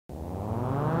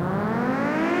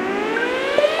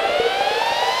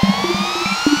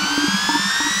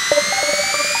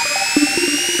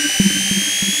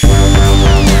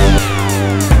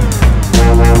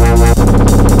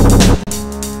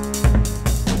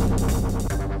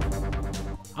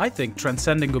I think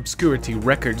Transcending Obscurity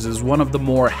Records is one of the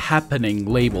more happening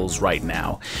labels right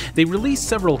now. They released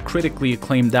several critically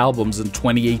acclaimed albums in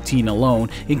 2018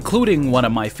 alone, including one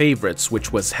of my favorites,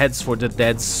 which was Heads for the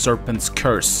Dead's Serpent's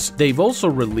Curse. They've also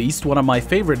released one of my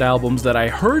favorite albums that I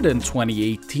heard in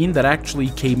 2018 that actually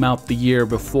came out the year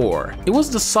before. It was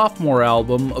the sophomore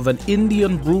album of an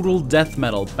Indian brutal death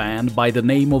metal band by the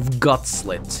name of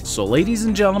Gutslit. So ladies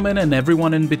and gentlemen and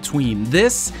everyone in between,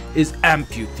 this is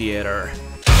Amputheatre.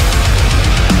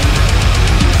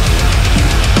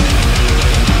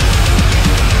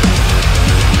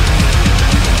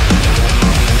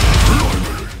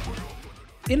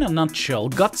 In a nutshell,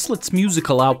 Gutslit's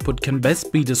musical output can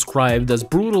best be described as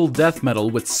brutal death metal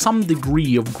with some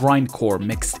degree of grindcore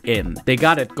mixed in. They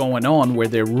got it going on where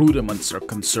their rudiments are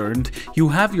concerned. You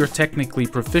have your technically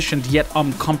proficient yet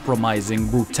uncompromising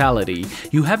brutality.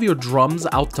 You have your drums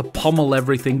out to pummel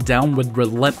everything down with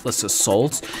relentless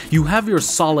assaults. You have your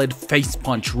solid face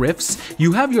punch riffs.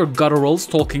 You have your gutturals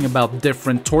talking about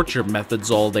different torture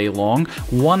methods all day long,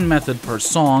 one method per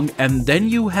song, and then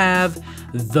you have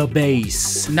the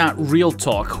bass. Not real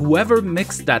talk, whoever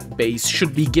mixed that bass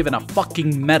should be given a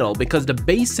fucking medal, because the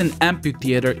bass in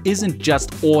Amputheatre isn't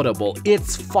just audible,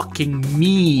 it's fucking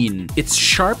mean. Its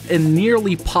sharp and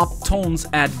nearly pop tones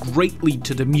add greatly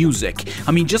to the music.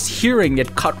 I mean, just hearing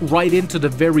it cut right into the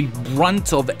very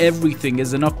brunt of everything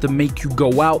is enough to make you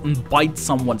go out and bite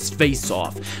someone's face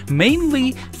off.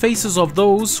 Mainly faces of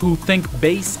those who think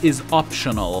bass is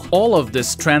optional. All of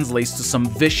this translates to some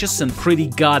vicious and pretty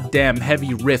goddamn heavy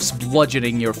riffs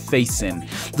bludgeoning your face in.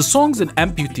 The songs in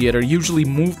Amputheatre usually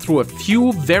move through a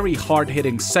few very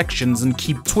hard-hitting sections and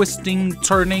keep twisting,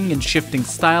 turning, and shifting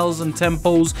styles and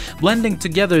tempos, blending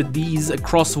together these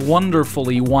across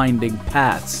wonderfully winding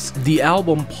paths. The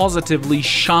album positively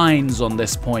shines on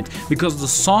this point because the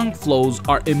song flows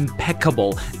are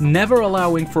impeccable, never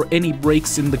allowing for any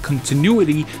breaks in the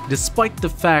continuity despite the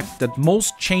fact that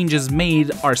most changes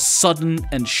made are sudden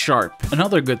and sharp.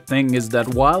 Another good thing is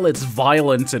that while it's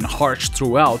violent and harsh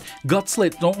throughout,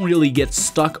 Gutslit don't really get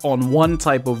stuck on one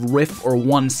type of riff or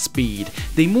one speed.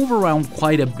 They move around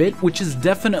quite a bit, which is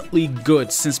definitely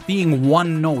good since being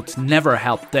one note never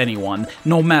helped anyone,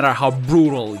 no matter how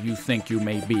brutal you think you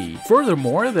may be.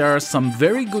 Furthermore, there are some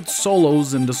very good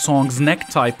solos in the songs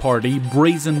Necktie Party,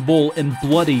 Brazen Bull, and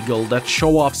Blood Eagle that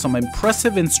show off some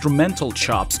impressive instrumental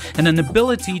chops and an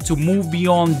ability to move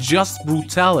beyond just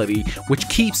brutality, which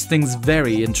keeps things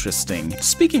very interesting.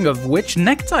 Speaking of which,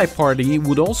 Necktie Party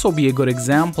would also be a good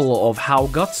example of how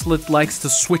Gutslit likes to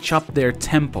switch up their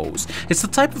tempos. It's the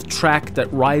type of track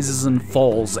that rises and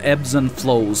falls, ebbs and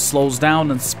flows, slows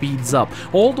down and speeds up,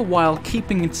 all the while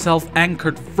keeping itself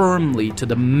anchored firmly to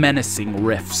the menacing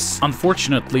riffs.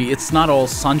 Unfortunately, it's not all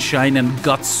sunshine and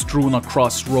guts strewn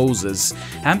across roses.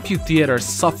 Amputheatre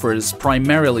suffers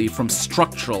primarily from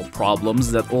structural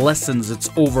problems that lessens its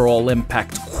overall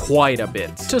impact quite a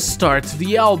bit. To start,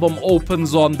 the album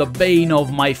opens on the bane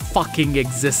of my fucking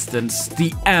existence,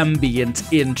 the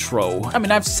ambient intro. I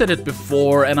mean, I've said it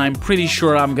before and I'm pretty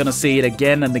sure I'm gonna say it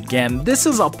again and again. This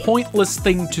is a pointless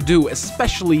thing to do,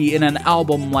 especially in an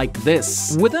album like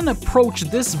this. With an approach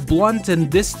this blunt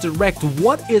and this direct,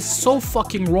 what is so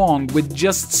fucking wrong with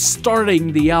just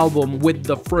starting the album with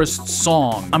the first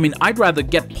song? I mean, I'd rather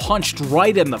get punched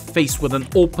right in the face with an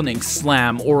opening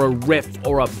slam or a riff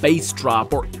or a bass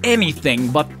drop or anything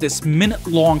but this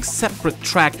minute-long separate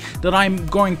track that I'm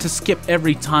going to skip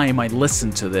every time I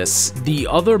listen to this. The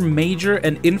other major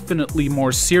and infinitely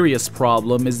more serious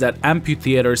problem is that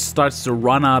Amputheatre starts to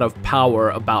run out of power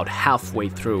about halfway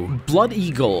through. Blood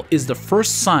Eagle is the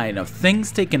first sign of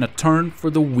things taking a turn for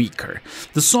the weaker.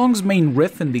 The song's main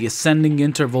riff and the ascending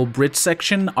interval bridge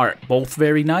section are both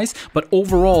very nice, but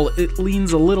overall it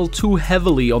leans a little too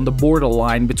heavily on the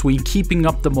borderline between keeping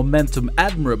up the momentum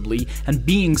admirably and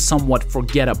being somewhat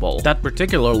forgettable. That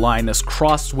particular line is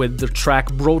crossed with the track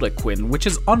Brodequin, which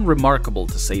is unremarkable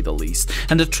to say the least.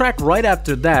 And the track right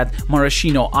after that,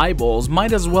 Maraschino Eyeballs,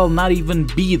 might as well not even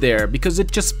be there because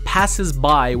it just passes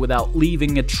by without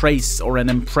leaving a trace or an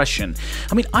impression.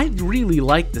 I mean, I really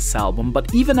like this album,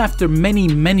 but even after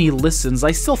many listens,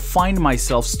 I still find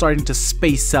myself starting to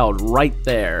space out right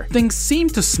there. Things seem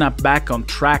to snap back on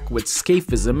track with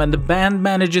Scaphism, and the band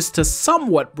manages to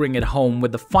somewhat bring it home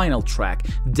with the final track,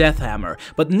 Deathhammer,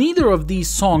 but neither of these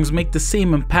songs make the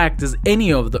same compact as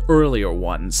any of the earlier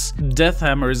ones.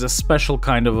 Deathhammer is a special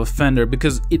kind of offender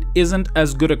because it isn't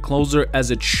as good a closer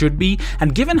as it should be,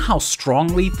 and given how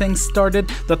strongly things started,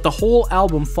 that the whole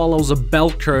album follows a bell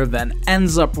curve and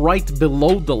ends up right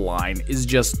below the line is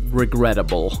just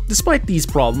regrettable. Despite these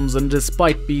problems, and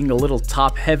despite being a little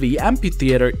top-heavy,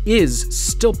 Amputheatre is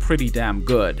still pretty damn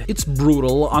good. It's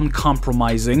brutal,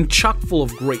 uncompromising, chock full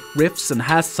of great riffs, and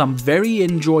has some very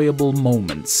enjoyable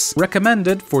moments.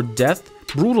 Recommended for death,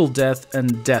 brutal death,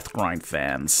 and death grind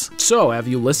fans. So, have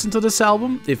you listened to this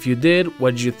album? If you did,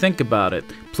 what did you think about it?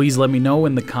 Please let me know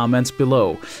in the comments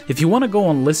below. If you want to go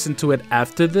and listen to it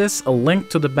after this, a link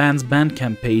to the band's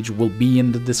Bandcamp page will be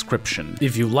in the description.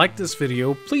 If you liked this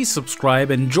video, please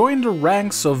subscribe and join the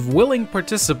ranks of willing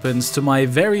participants to my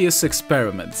various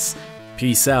experiments.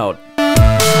 Peace out.